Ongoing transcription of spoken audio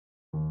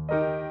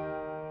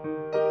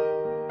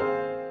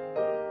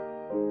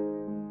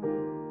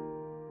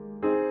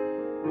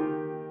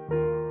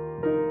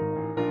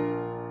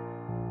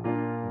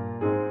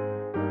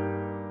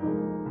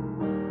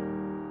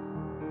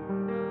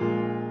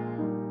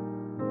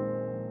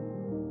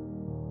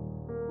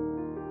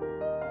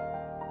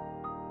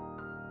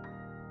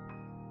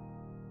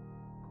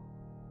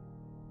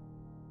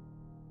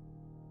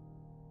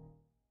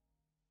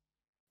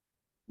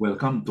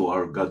Welcome to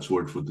our God's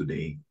Word for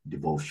Today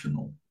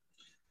devotional.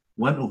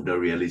 One of the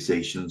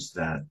realizations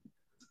that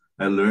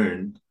I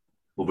learned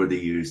over the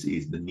years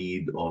is the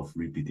need of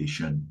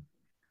repetition.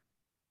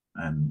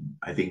 And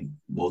I think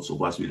most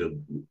of us will,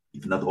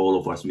 if not all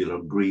of us, will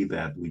agree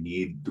that we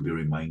need to be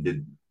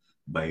reminded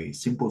by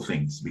simple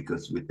things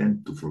because we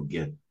tend to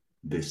forget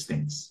these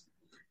things,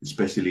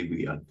 especially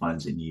we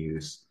advance in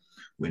years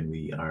when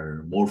we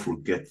are more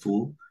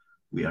forgetful,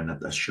 we are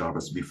not as sharp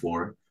as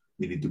before.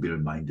 We need to be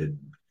reminded,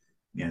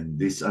 and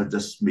these are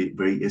just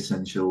very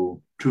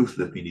essential truths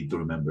that we need to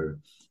remember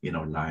in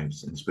our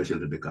lives, and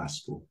especially the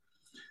gospel.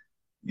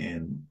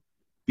 And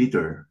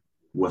Peter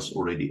was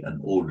already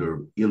an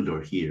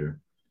elder here,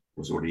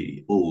 was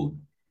already old,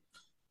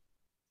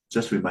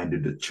 just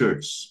reminded the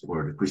church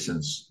or the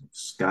Christians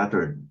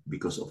scattered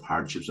because of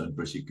hardships and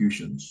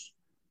persecutions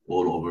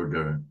all over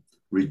the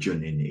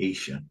region in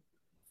Asia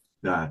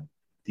that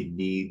they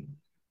need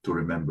to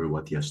remember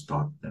what he has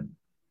taught them.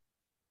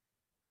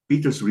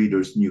 Peter's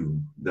readers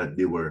knew that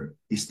they were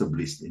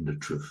established in the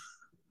truth.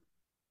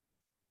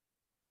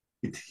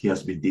 He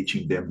has been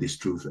teaching them this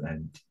truth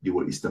and they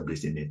were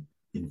established in it.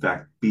 In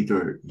fact,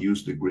 Peter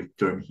used the Greek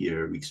term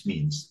here, which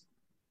means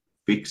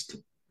fixed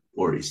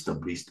or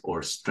established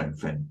or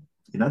strengthened.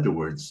 In other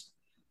words,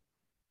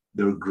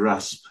 their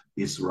grasp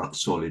is rock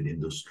solid in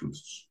those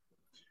truths.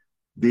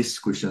 These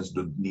Christians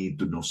don't need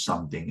to know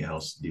something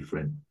else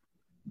different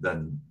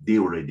than they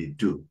already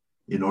do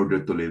in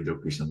order to live their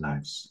Christian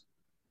lives.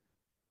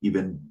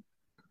 Even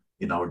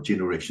in our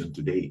generation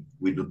today,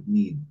 we don't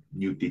need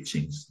new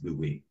teachings, do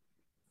we?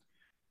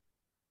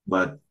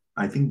 But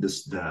I think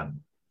this the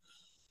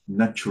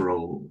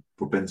natural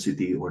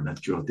propensity or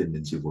natural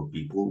tendency for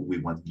people. We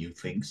want new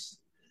things.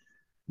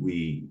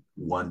 We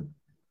want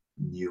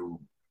new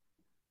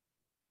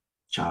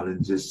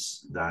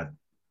challenges that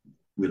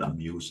will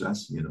amuse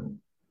us.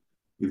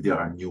 If there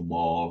are new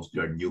malls,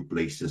 there are new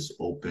places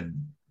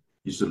open.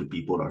 Usually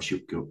people are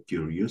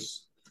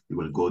curious. They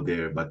will go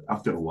there, but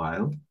after a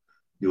while,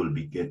 they will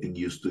be getting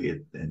used to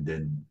it, and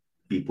then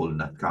people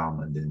not come,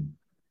 and then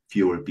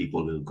fewer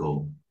people will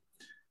go.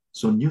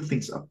 So new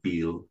things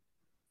appeal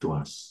to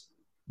us,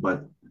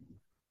 but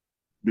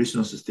there's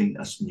no such thing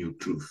as new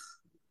truth.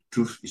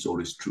 Truth is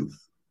always truth.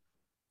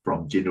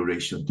 From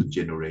generation to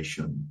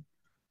generation,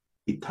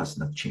 it has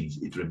not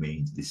changed. It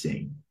remains the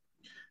same.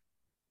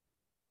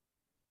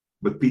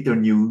 But Peter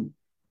knew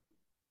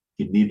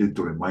he needed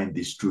to remind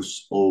these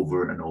truths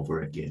over and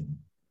over again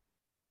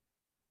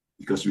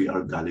because we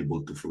are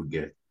gullible to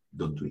forget,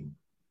 don't we?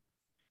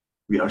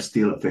 We are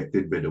still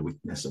affected by the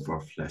weakness of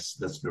our flesh.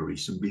 That's the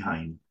reason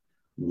behind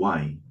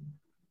why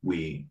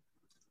we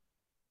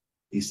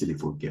easily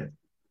forget.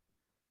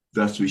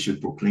 Thus, we should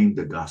proclaim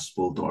the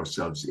gospel to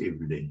ourselves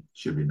every day,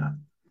 should we not?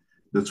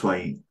 That's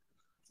why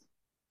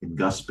in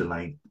Gospel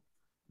Light,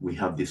 we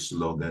have this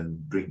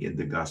slogan, drink in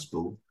the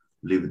gospel,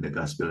 live in the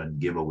gospel,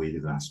 and give away the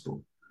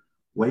gospel.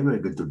 Why we're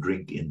going to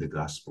drink in the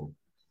gospel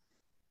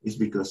is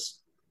because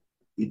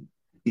it,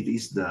 it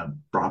is the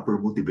proper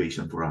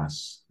motivation for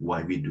us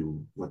why we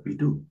do what we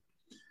do,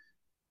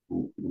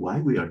 why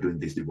we are doing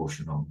this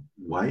devotional,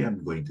 why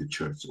I'm going to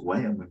church, why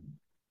I'm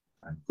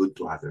good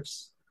to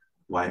others,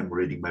 why I'm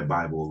reading my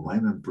Bible, why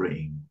I'm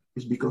praying.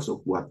 It's because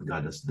of what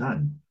God has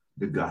done,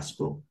 the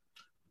gospel.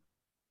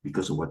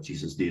 Because of what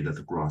Jesus did at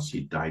the cross.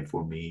 He died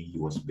for me. He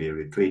was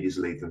buried. 3 days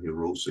later, he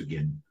rose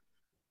again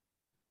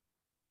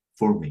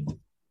for me.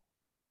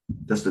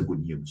 That's the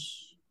good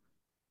news.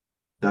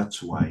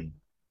 That's why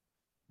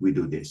we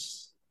do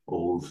this,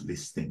 all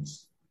these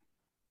things.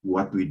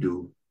 What we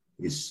do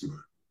is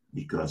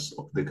because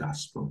of the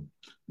gospel.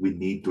 We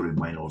need to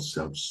remind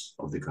ourselves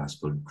of the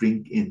gospel.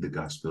 Drink in the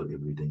gospel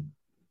every day.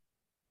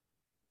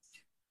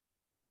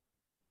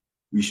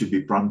 We should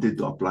be prompted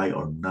to apply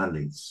our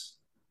knowledge.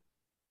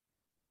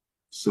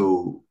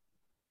 So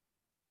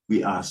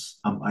we ask,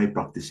 am I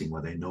practicing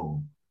what I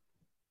know?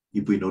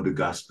 If we know the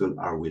gospel,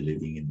 are we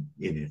living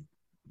in it?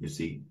 You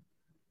see,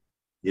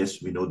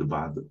 yes, we know the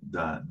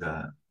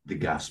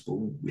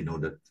gospel. We know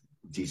that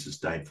Jesus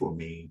died for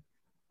me.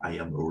 I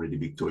am already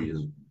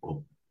victorious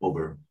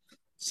over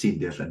sin,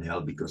 death, and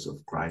hell because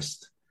of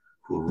Christ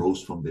who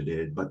rose from the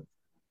dead. But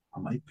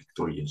am I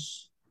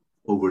victorious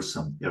over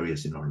some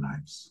areas in our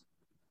lives?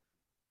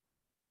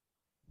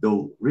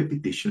 Though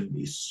repetition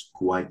is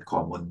quite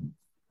common,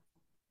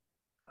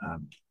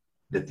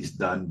 that is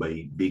done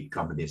by big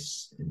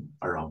companies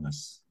around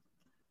us.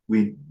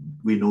 We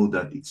know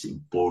that it's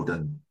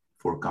important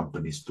for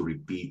companies to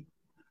repeat,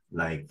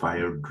 like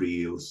fire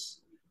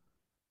drills.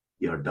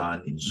 They are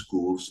done in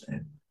schools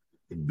and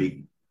in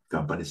big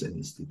companies and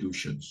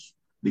institutions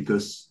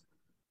because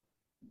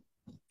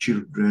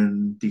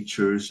children,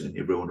 teachers, and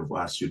every one of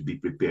us should be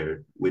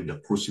prepared when the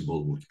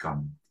crucible would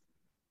come.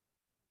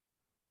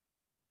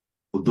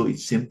 Although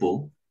it's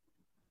simple,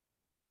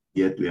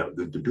 yet we are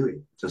going to do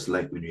it, just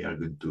like when we are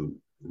going to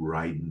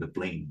ride in the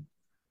plane.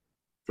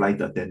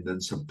 Flight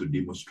attendants have to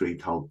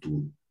demonstrate how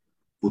to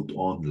put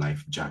on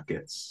life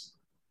jackets.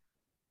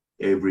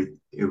 Every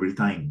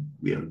time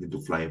we are going to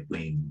fly a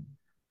plane,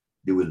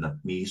 they will not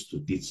miss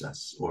to teach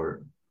us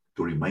or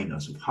to remind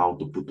us of how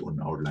to put on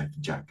our life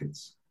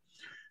jackets.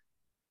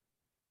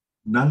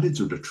 Knowledge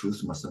of the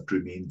truth must not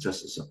remain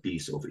just as a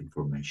piece of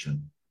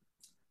information,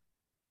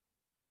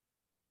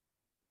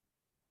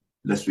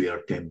 lest we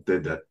are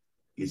tempted that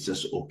it's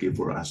just okay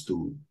for us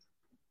to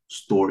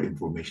store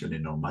information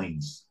in our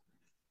minds.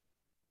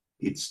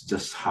 It's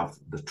just half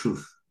the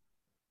truth.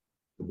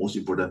 The most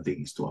important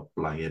thing is to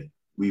apply it.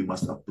 We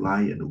must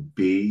apply and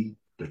obey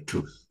the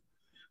truth,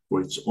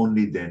 for it's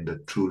only then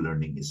that true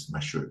learning is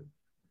measured.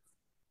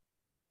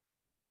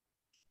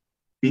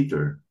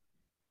 Peter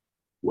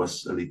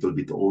was a little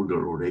bit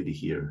older already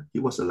here. He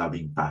was a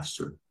loving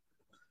pastor.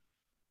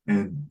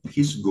 And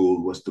his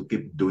goal was to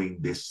keep doing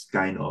this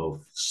kind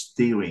of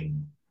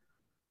steering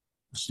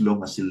as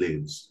long as he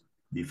lives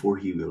before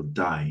he will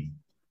die,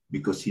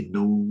 because he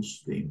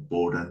knows the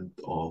importance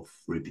of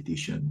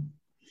repetition.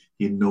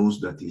 He knows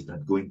that he's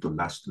not going to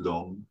last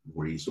long,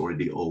 or he's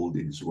already old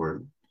in this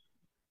world.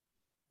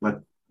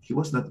 But he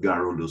was not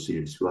garrulous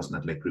here. He was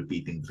not like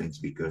repeating things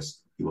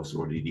because he was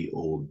already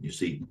old. You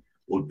see,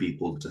 old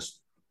people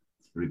just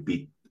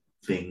repeat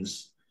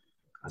things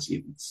as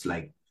if it's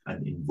like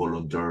an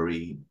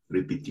involuntary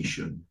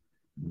repetition.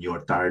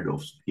 You're tired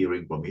of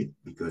hearing from it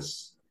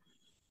because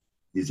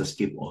they just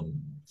keep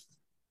on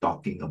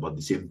talking about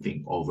the same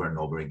thing over and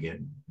over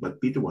again.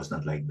 But Peter was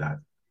not like that.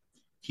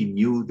 He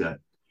knew that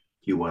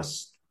he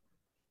was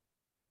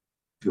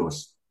he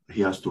was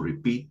he has to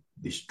repeat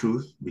this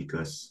truth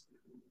because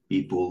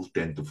people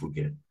tend to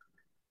forget.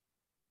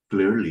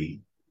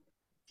 Clearly,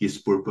 his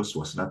purpose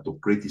was not to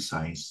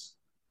criticize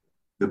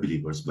the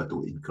believers, but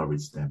to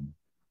encourage them.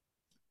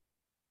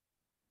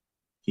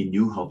 He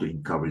knew how to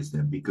encourage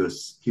them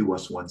because he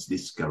was once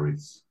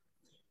discouraged.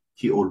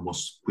 He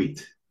almost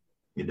quit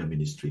in the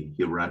ministry.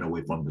 He ran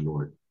away from the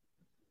Lord.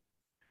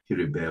 He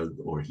rebelled,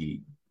 or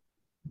he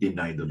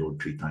denied the Lord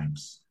 3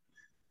 times.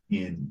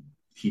 And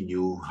he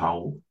knew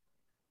how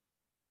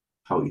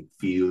it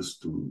feels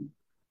to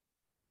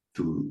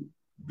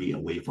be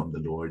away from the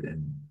Lord,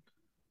 and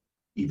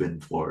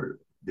even for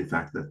the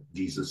fact that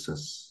Jesus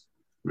has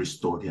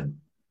restored him.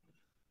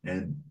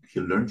 And he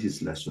learned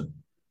his lesson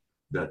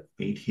that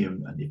made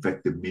him an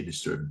effective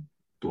minister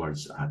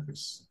towards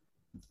others.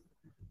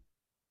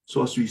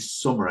 So as we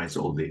summarize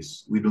all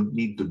this, we don't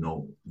need to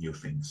know new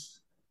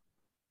things.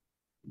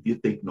 If you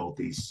take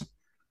notice,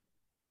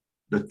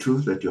 the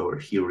truth that you are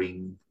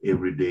hearing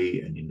every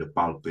day and in the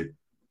pulpit,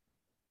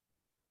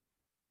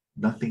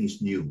 nothing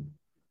is new.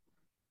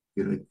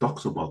 It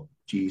talks about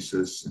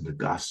Jesus and the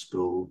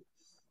gospel,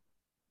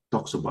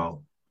 talks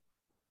about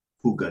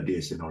who God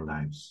is in our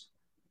lives.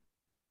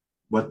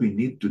 What we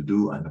need to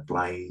do and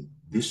apply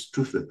this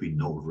truth that we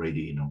know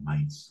already in our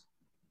minds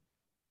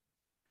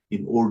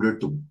in order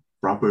to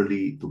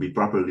be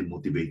properly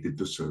motivated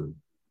to serve.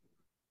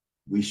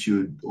 We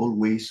should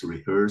always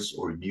rehearse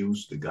or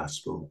muse the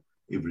gospel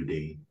every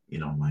day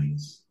in our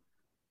minds.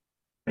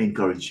 I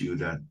encourage you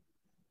that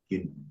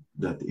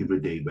that every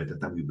day, by the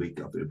time we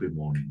wake up every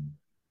morning,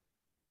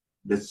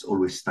 let's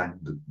always thank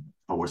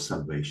our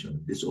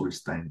salvation. Let's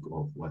always thank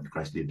of what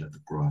Christ did at the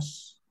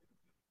cross.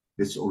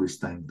 Let's always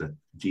thank that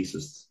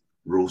Jesus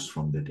rose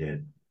from the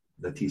dead,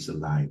 that he's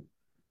alive,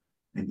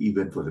 and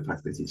even for the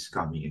fact that he's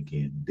coming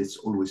again. Let's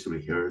always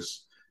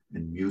rehearse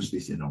and muse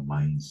this in our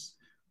minds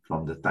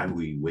from the time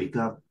we wake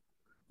up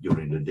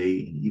during the day,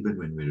 and even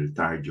when we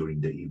retire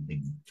during the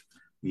evening.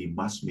 We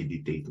must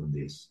meditate on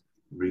this.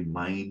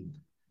 Remind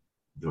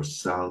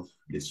yourself.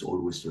 Let's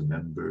always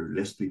remember,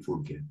 lest we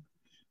forget.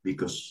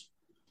 Because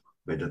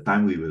by the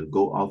time we will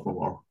go out from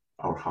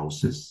our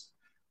houses,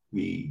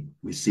 we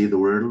see the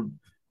world.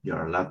 There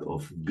are a lot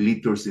of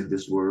glitters in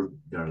this world.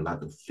 There are a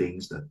lot of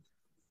things that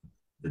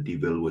the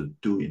devil will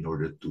do in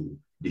order to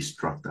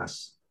distract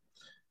us.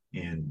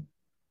 And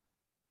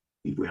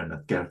if we are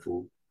not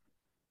careful,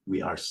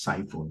 we are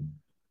siphoned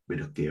by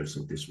the cares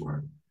of this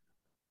world.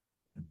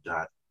 And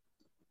that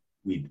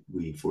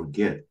we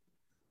forget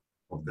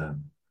of the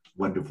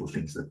wonderful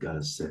things that God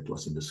has said to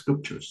us in the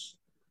scriptures.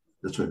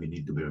 That's why we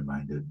need to be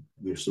reminded.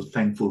 We are so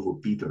thankful for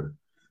Peter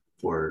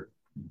for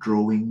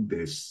drawing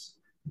this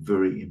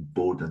very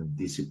important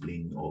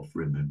discipline of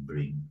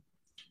remembering.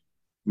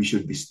 We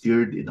should be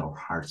stirred in our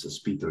hearts as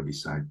Peter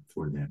desired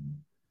for them.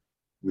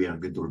 We are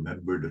going to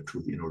remember the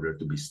truth in order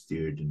to be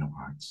stirred in our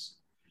hearts,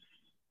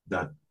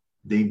 that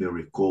they may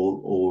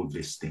recall all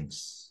these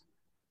things.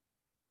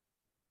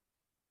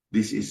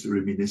 This is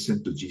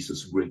reminiscent to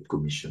Jesus' Great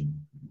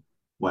Commission.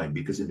 Why?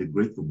 Because in the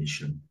Great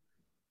Commission,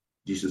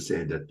 Jesus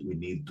said that we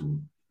need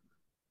to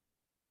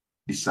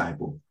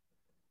disciple.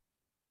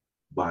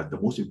 But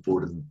the most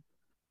important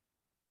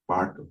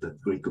part of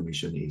that Great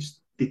Commission is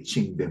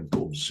teaching them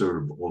to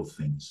observe all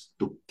things,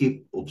 to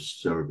keep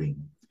observing,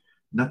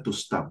 not to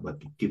stop, but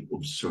to keep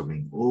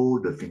observing all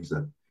the things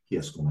that he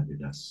has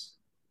commanded us.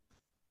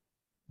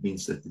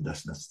 Means that it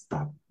does not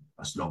stop.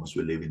 As long as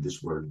we live in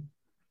this world,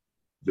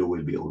 there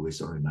will be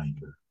always a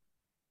reminder.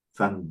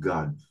 Thank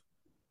God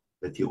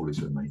that he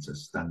always reminds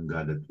us. Thank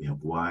God that we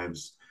have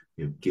wives,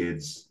 we have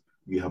kids,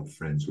 we have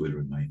friends who will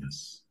remind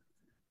us.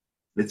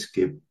 Let's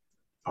keep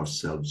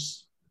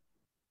ourselves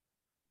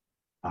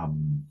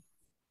um,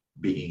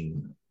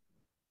 being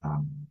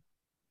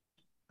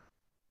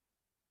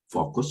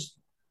focused,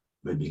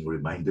 by being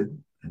reminded,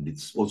 and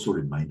it's also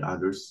remind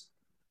others.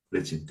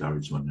 Let's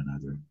encourage one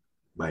another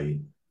by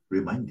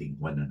reminding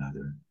one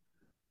another,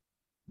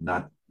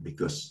 not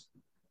because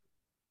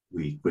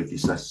we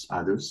criticize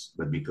others,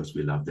 but because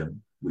we love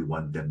them. We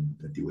want them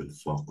that they will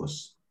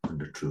focus on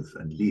the truth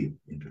and live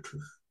in the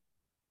truth.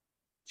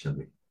 Shall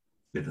we?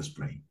 Let us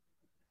pray.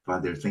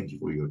 Father, thank you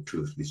for your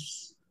truth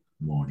this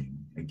morning.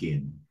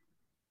 Again,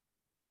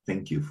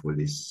 thank you for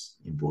this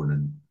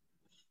important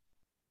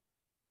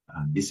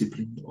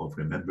discipline of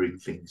remembering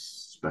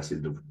things, especially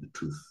the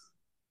truth.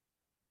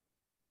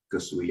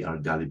 Because we are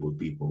gullible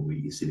people, we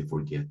easily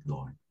forget,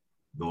 Lord.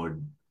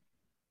 Lord,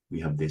 we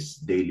have this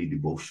daily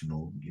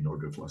devotional in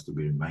order for us to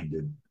be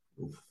reminded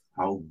of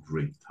how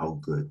great, how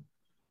good,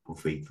 how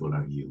faithful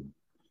are you.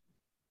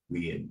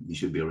 We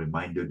should be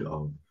reminded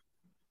of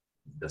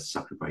the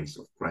sacrifice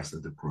of Christ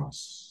at the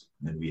cross.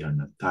 And we are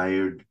not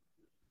tired,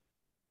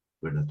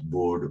 we're not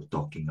bored of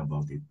talking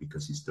about it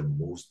because it's the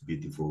most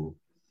beautiful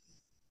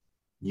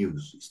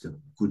news. It's the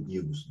good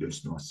news.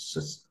 There's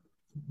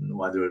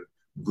no other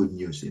good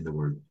news in the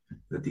world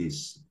that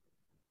is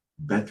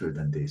better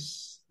than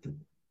this. That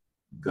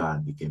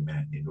God became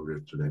man in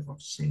order to die for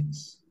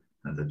sins,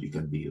 and that you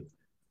can be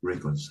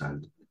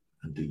reconciled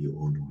unto you,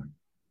 O Lord.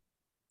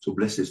 So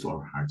bless this to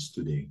our hearts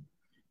today.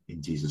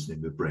 In Jesus'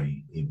 name we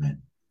pray.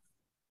 Amen.